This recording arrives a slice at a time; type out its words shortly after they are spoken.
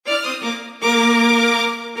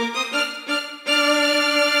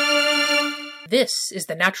This is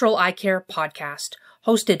the Natural Eye Care Podcast,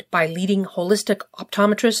 hosted by leading holistic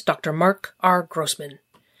optometrist Dr. Mark R. Grossman.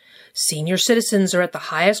 Senior citizens are at the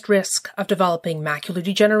highest risk of developing macular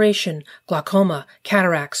degeneration, glaucoma,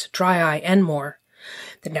 cataracts, dry eye, and more.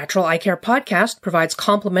 The Natural Eye Care Podcast provides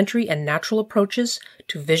complementary and natural approaches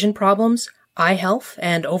to vision problems, eye health,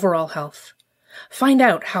 and overall health. Find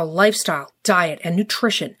out how lifestyle, diet, and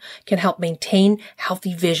nutrition can help maintain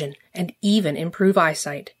healthy vision and even improve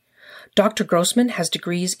eyesight. Dr. Grossman has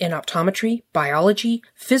degrees in optometry, biology,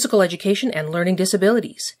 physical education, and learning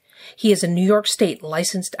disabilities. He is a New York State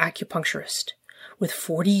licensed acupuncturist. With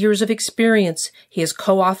 40 years of experience, he has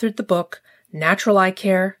co-authored the book, Natural Eye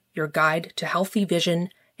Care, Your Guide to Healthy Vision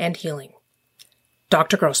and Healing.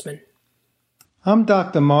 Dr. Grossman. I'm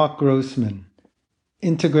Dr. Mark Grossman,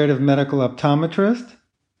 integrative medical optometrist,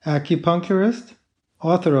 acupuncturist,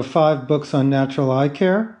 author of 5 books on natural eye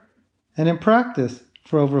care, and in practice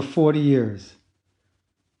for over 40 years.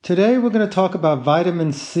 Today we're going to talk about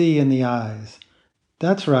vitamin C in the eyes.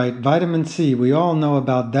 That's right, vitamin C, we all know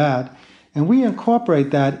about that, and we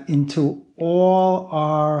incorporate that into all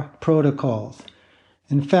our protocols.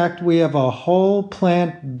 In fact, we have a whole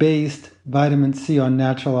plant-based vitamin C on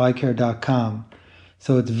naturaleyecare.com,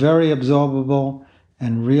 so it's very absorbable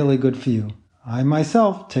and really good for you. I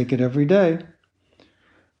myself take it every day.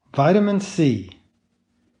 Vitamin C.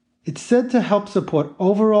 It's said to help support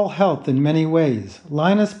overall health in many ways.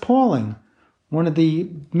 Linus Pauling, one of the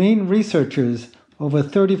main researchers over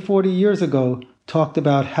 30-40 years ago, talked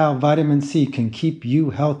about how vitamin C can keep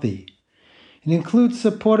you healthy. It includes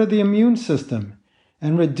support of the immune system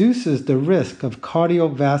and reduces the risk of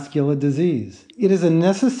cardiovascular disease. It is a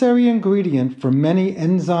necessary ingredient for many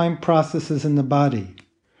enzyme processes in the body,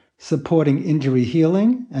 supporting injury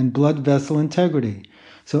healing and blood vessel integrity.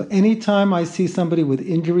 So anytime I see somebody with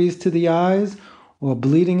injuries to the eyes or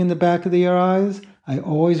bleeding in the back of their eyes, I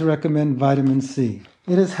always recommend vitamin C.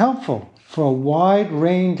 It is helpful for a wide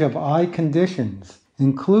range of eye conditions,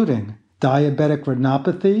 including diabetic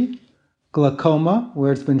retinopathy, glaucoma,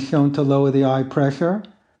 where it's been shown to lower the eye pressure,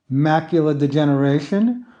 macular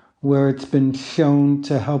degeneration, where it's been shown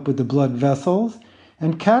to help with the blood vessels,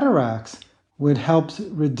 and cataracts, where it helps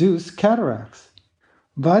reduce cataracts.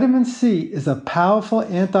 Vitamin C is a powerful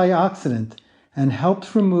antioxidant and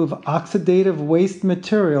helps remove oxidative waste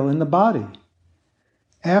material in the body.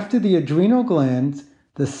 After the adrenal glands,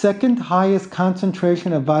 the second highest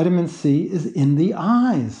concentration of vitamin C is in the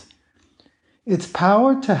eyes. Its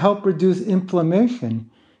power to help reduce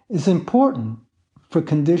inflammation is important for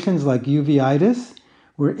conditions like uveitis,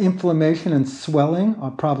 where inflammation and swelling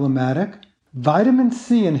are problematic. Vitamin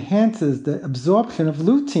C enhances the absorption of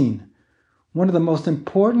lutein, one of the most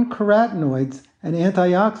important carotenoids and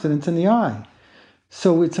antioxidants in the eye.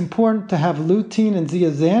 So it's important to have lutein and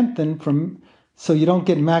zeaxanthin so you don't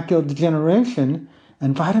get macular degeneration,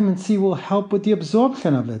 and vitamin C will help with the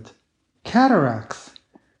absorption of it. Cataracts.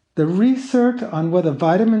 The research on whether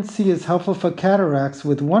vitamin C is helpful for cataracts,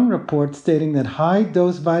 with one report stating that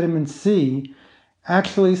high-dose vitamin C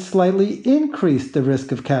actually slightly increased the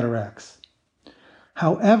risk of cataracts.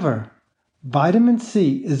 However, vitamin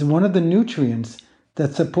C is one of the nutrients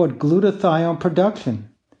that support glutathione production,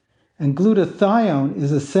 and glutathione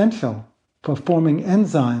is essential for forming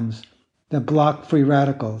enzymes that block free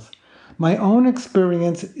radicals. My own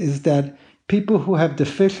experience is that people who have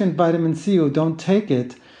deficient vitamin C or don't take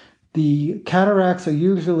it, the cataracts are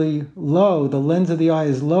usually low, the lens of the eye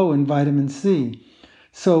is low in vitamin C.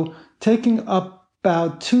 So taking up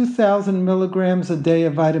about 2,000 milligrams a day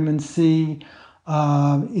of vitamin C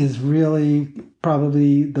is really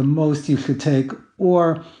probably the most you should take.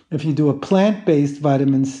 Or if you do a plant-based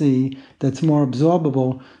vitamin C that's more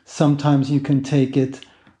absorbable, sometimes you can take it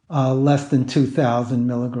less than 2,000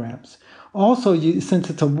 milligrams. Also, since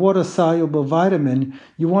it's a water-soluble vitamin,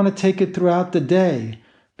 you want to take it throughout the day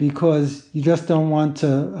because you just don't want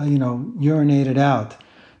to, urinate it out.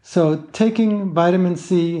 So taking vitamin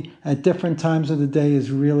C at different times of the day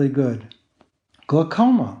is really good.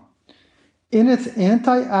 Glaucoma. In its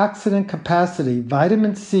antioxidant capacity,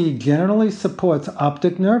 vitamin C generally supports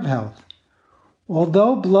optic nerve health.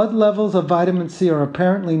 Although blood levels of vitamin C are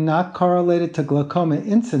apparently not correlated to glaucoma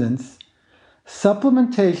incidence,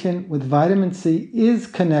 supplementation with vitamin C is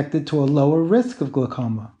connected to a lower risk of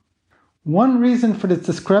glaucoma. One reason for this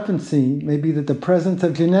discrepancy may be the presence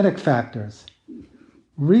of genetic factors.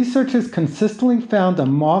 Researchers consistently found a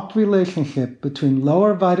marked relationship between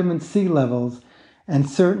lower vitamin C levels and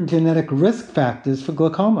certain genetic risk factors for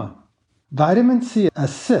glaucoma. Vitamin C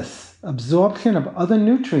assists absorption of other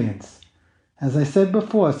nutrients, as I said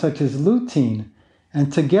before, such as lutein,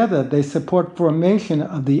 and together they support formation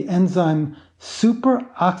of the enzyme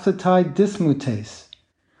superoxide dismutase,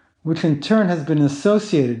 which in turn has been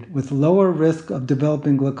associated with lower risk of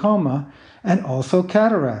developing glaucoma and also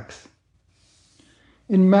cataracts.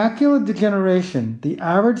 In macular degeneration, the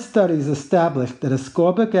ARID studies established that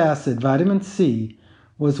ascorbic acid, vitamin C,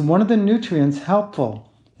 was one of the nutrients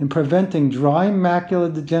helpful in preventing dry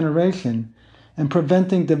macular degeneration and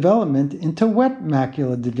preventing development into wet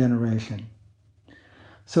macular degeneration.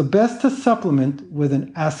 So best to supplement with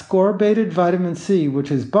an ascorbated vitamin C,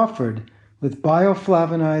 which is buffered with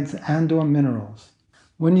bioflavonoids and/or minerals.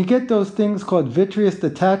 When you get those things called vitreous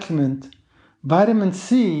detachment, vitamin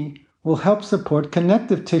C will help support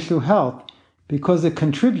connective tissue health because it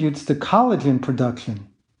contributes to collagen production.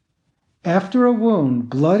 After a wound,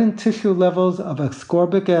 blood and tissue levels of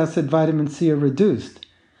ascorbic acid vitamin C are reduced,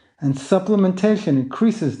 and supplementation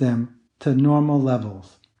increases them to normal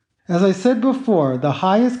levels. As I said before, the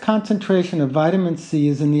highest concentration of vitamin C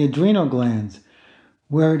is in the adrenal glands,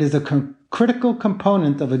 where it is a critical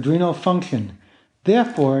component of adrenal function.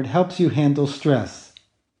 Therefore, it helps you handle stress.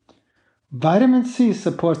 Vitamin C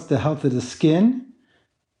supports the health of the skin,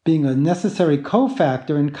 being a necessary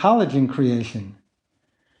cofactor in collagen creation.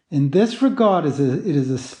 In this regard, it is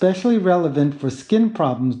especially relevant for skin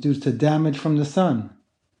problems due to damage from the sun.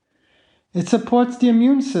 It supports the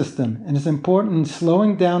immune system and is important in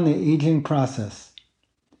slowing down the aging process.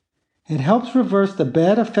 It helps reverse the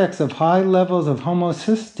bad effects of high levels of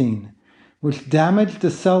homocysteine, which damage the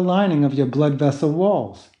cell lining of your blood vessel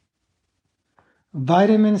walls.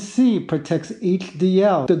 Vitamin C protects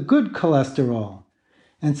HDL, the good cholesterol,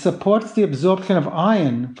 and supports the absorption of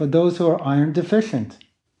iron for those who are iron deficient.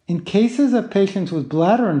 In cases of patients with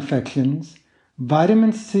bladder infections,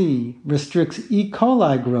 vitamin C restricts E.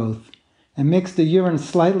 coli growth and makes the urine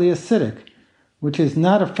slightly acidic, which is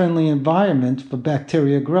not a friendly environment for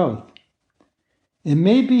bacteria growth. It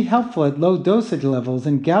may be helpful at low dosage levels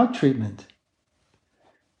in gout treatment.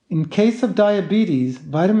 In case of diabetes,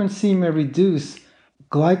 vitamin C may reduce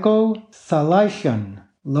glycosylation,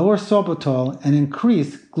 lower sorbitol, and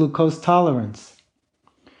increase glucose tolerance.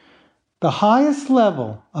 The highest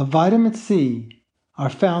level of vitamin C are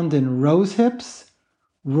found in rose hips,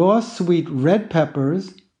 raw sweet red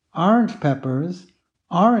peppers, orange peppers,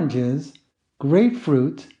 oranges,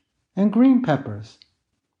 grapefruit, and green peppers.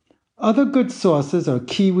 Other good sources are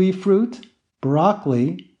kiwi fruit,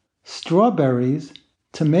 broccoli, strawberries,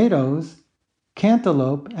 tomatoes,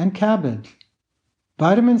 cantaloupe, and cabbage.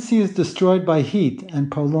 Vitamin C is destroyed by heat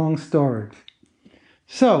and prolonged storage.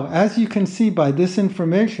 So, as you can see by this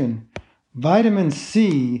information, vitamin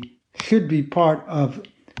C should be part of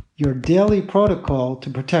your daily protocol to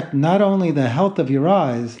protect not only the health of your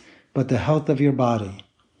eyes, but the health of your body.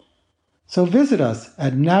 So visit us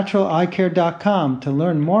at naturaleyecare.com to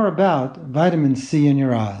learn more about vitamin C in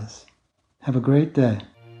your eyes. Have a great day.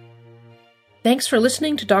 Thanks for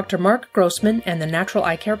listening to Dr. Mark Grossman and the Natural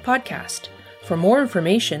Eye Care Podcast. For more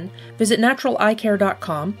information, visit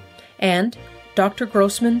naturaleyecare.com and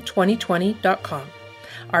drgrossman2020.com.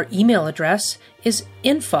 Our email address is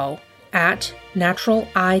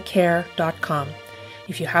info@naturaleyecare.com.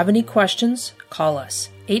 If you have any questions, call us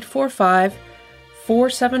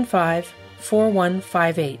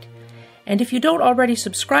 845-475-4158. And if you don't already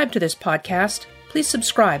subscribe to this podcast, please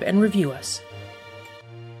subscribe and review us.